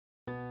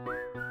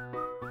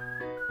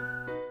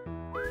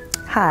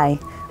Hi,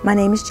 my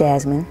name is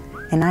Jasmine,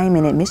 and I am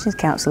an admissions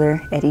counselor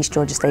at East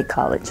Georgia State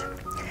College.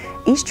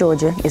 East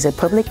Georgia is a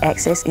public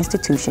access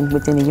institution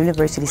within the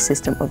University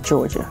System of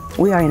Georgia.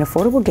 We are an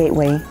affordable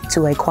gateway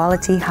to a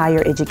quality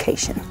higher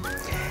education.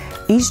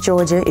 East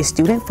Georgia is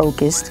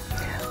student-focused,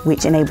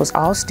 which enables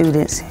all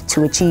students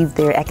to achieve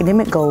their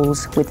academic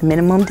goals with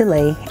minimum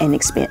delay and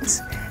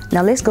expense.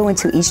 Now let's go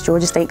into East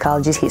Georgia State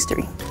College's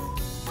history.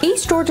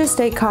 East Georgia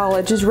State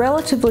College is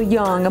relatively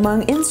young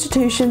among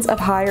institutions of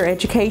higher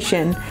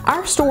education.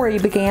 Our story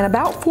began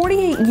about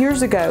 48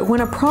 years ago when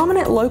a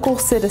prominent local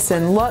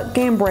citizen, Luck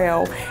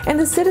Gambrell, and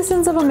the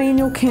citizens of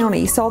Emanuel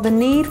County saw the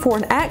need for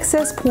an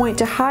access point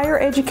to higher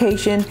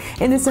education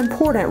in this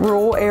important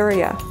rural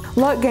area.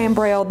 Luck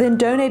Gambrell then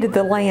donated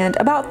the land,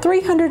 about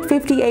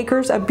 350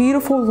 acres of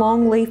beautiful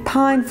longleaf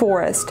pine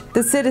forest.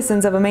 The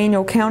citizens of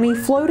Emanuel County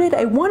floated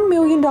a $1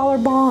 million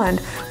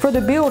bond for the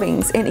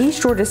buildings, and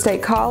East Georgia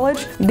State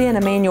College, then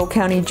Emanuel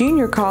County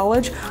Junior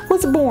College,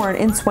 was born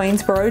in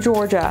Swainsboro,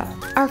 Georgia.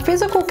 Our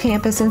physical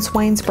campus in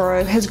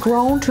Swainsboro has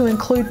grown to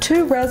include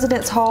 2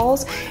 residence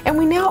halls, and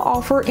we now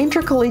offer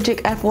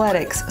intercollegiate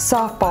athletics,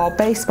 softball,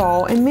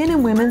 baseball, and men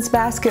and women's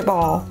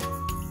basketball.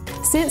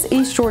 Since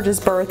East Georgia's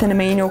birth in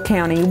Emanuel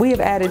County, we have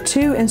added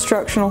 2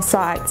 instructional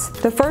sites.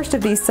 The first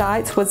of these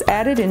sites was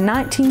added in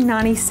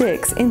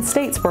 1996 in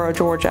Statesboro,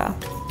 Georgia.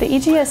 The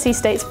EGSC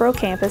Statesboro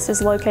campus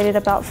is located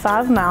about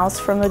 5 miles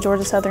from the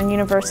Georgia Southern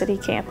University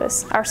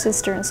campus, our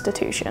sister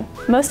institution.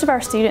 Most of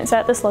our students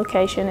at this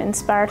location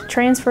inspire to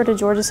transfer to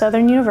Georgia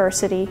Southern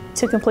University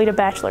to complete a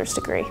bachelor's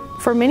degree.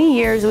 For many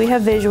years, we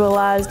have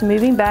visualized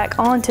moving back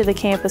onto the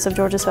campus of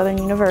Georgia Southern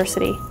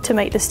University to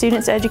make the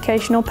student's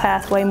educational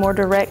pathway more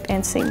direct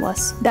and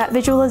seamless. That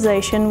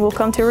visualization will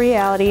come to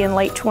reality in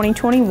late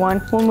 2021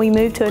 when we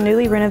move to a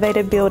newly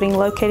renovated building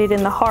located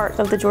in the heart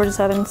of the Georgia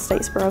Southern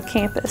Statesboro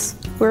campus.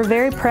 We're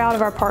very proud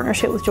of our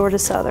partnership with Georgia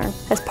Southern.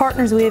 As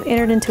partners, we have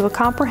entered into a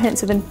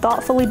comprehensive and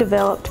thoughtfully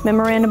developed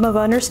Memorandum of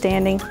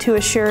Understanding to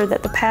assure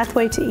that the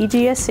pathway to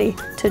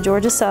EGSC to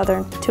Georgia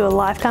Southern to a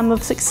lifetime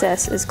of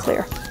success is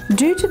clear.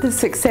 Due to the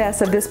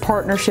success of this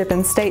partnership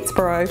in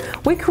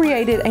Statesboro, we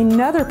created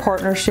another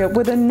partnership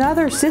with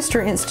another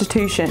sister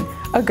institution,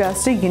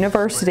 Augusta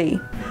University.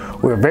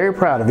 We're very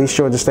proud of East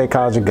Georgia State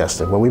College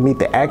Augusta, where we meet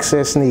the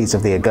access needs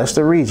of the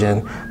Augusta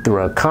region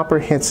through a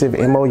comprehensive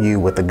MOU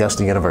with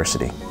Augusta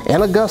University.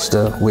 In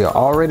Augusta, we are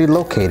already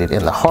located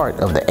in the heart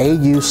of the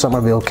AU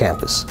Summerville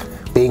campus.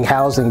 Being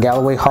housed in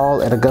Galloway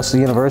Hall at Augusta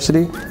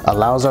University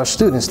allows our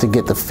students to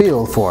get the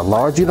feel for a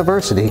large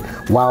university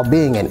while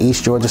being an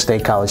East Georgia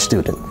State College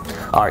student.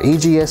 Our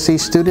EGSC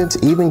students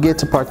even get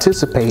to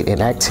participate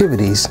in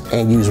activities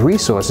and use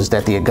resources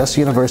that the Augusta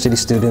University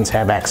students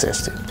have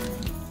access to.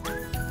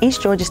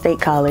 East Georgia State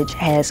College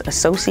has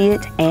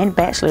associate and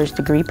bachelor's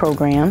degree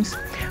programs,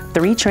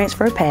 3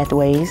 transfer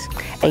pathways,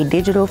 a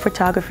digital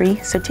photography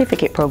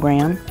certificate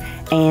program,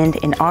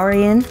 and an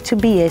RN to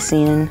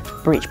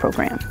BSN bridge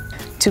program.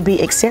 To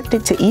be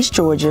accepted to East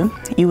Georgia,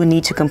 you will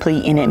need to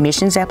complete an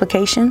admissions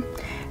application,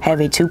 have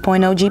a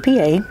 2.0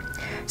 GPA,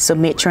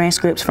 submit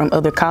transcripts from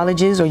other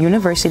colleges or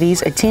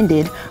universities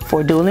attended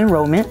for dual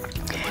enrollment,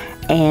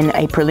 and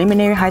a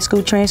preliminary high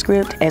school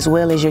transcript as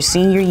well as your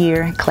senior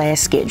year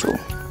class schedule.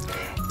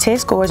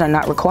 Test scores are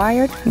not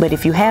required, but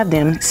if you have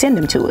them, send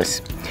them to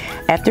us.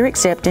 After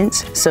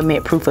acceptance,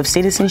 submit proof of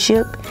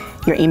citizenship,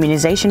 your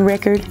immunization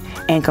record,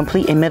 and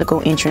complete a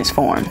medical entrance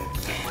form.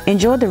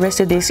 Enjoy the rest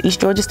of this East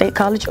Georgia State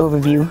College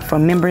overview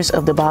from members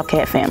of the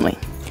Bobcat family.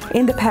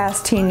 In the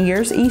past 10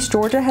 years, East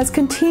Georgia has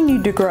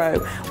continued to grow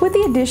with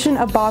the addition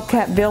of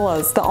Bobcat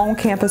Villas, the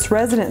on-campus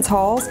residence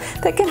halls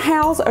that can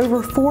house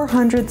over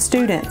 400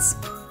 students.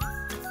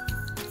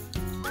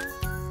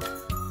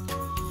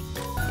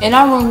 In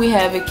our room we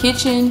have a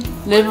kitchen,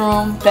 living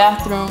room,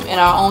 bathroom, and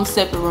our own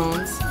separate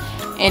rooms.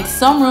 And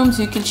some rooms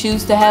you can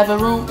choose to have a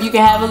room, you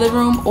can have a living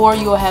room, or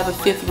you'll have a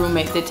 5th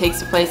roommate that takes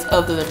the place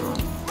of the living room.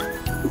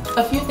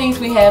 A few things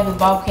we have in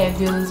Bobcat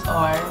Villas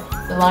are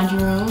the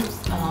laundry rooms,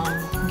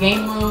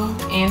 game room,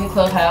 and the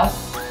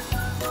clubhouse.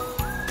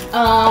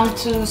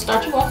 To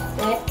start you off with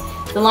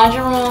that, the laundry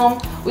room,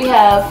 we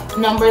have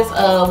numbers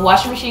of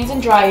washing machines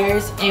and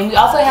dryers, and we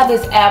also have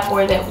this app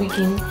where that we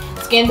can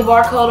scan the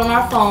barcode on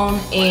our phone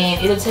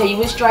and it'll tell you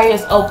which dryer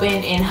is open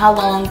and how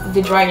long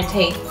the dryer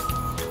takes.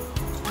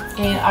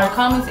 In our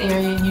commons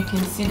area, you can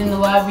sit in the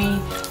lobby,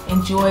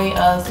 enjoy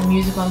some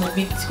music on the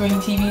big screen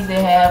TVs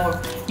they have,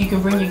 or you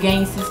can bring your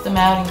game system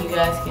out and you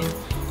guys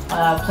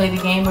can play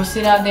the game or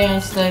sit out there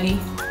and study.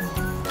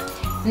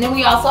 And then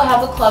we also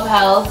have a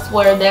clubhouse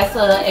where that's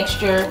an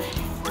extra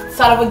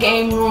sort of a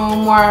game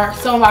room where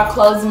some of our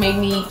clothes may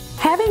meet.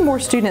 Having more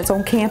students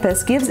on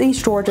campus gives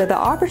East Georgia the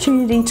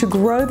opportunity to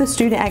grow the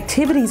student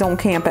activities on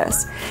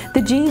campus.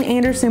 The Gene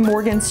Anderson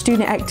Morgan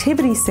Student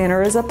Activities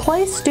Center is a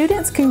place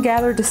students can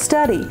gather to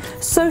study,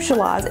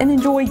 socialize, and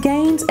enjoy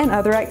games and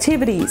other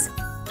activities.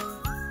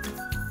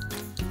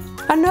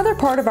 Another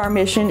part of our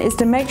mission is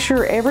to make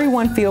sure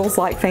everyone feels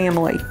like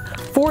family.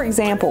 For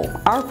example,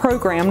 our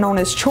program known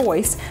as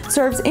Choice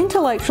serves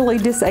intellectually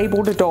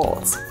disabled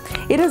adults.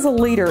 It is a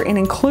leader in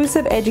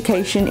inclusive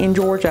education in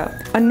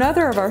Georgia.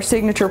 Another of our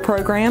signature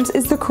programs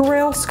is the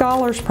Correll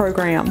Scholars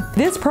Program.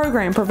 This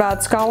program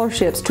provides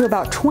scholarships to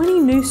about 20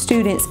 new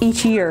students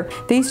each year.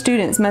 These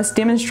students must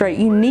demonstrate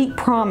unique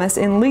promise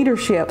in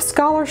leadership,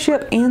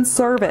 scholarship, and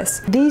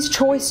service. These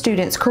choice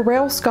students,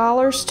 Correll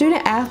Scholars,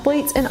 student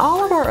athletes, and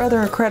all of our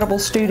other incredible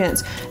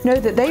students know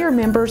that they are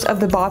members of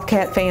the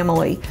Bobcat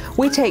family.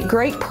 We take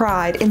great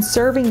pride in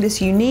serving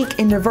this unique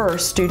and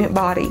diverse student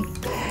body.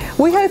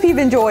 We hope you've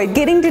enjoyed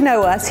getting to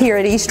know us here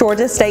at East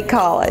Georgia State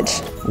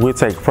College. We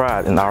take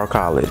pride in our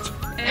college.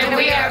 And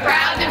we are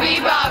proud to be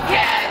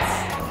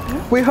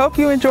Bobcats. We hope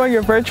you enjoy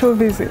your virtual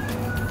visit.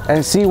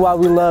 And see why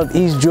we love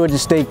East Georgia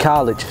State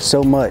College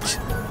so much.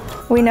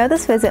 We know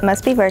this visit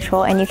must be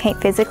virtual and you can't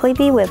physically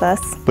be with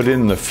us. But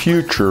in the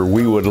future,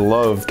 we would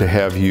love to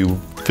have you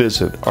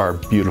visit our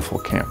beautiful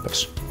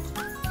campus.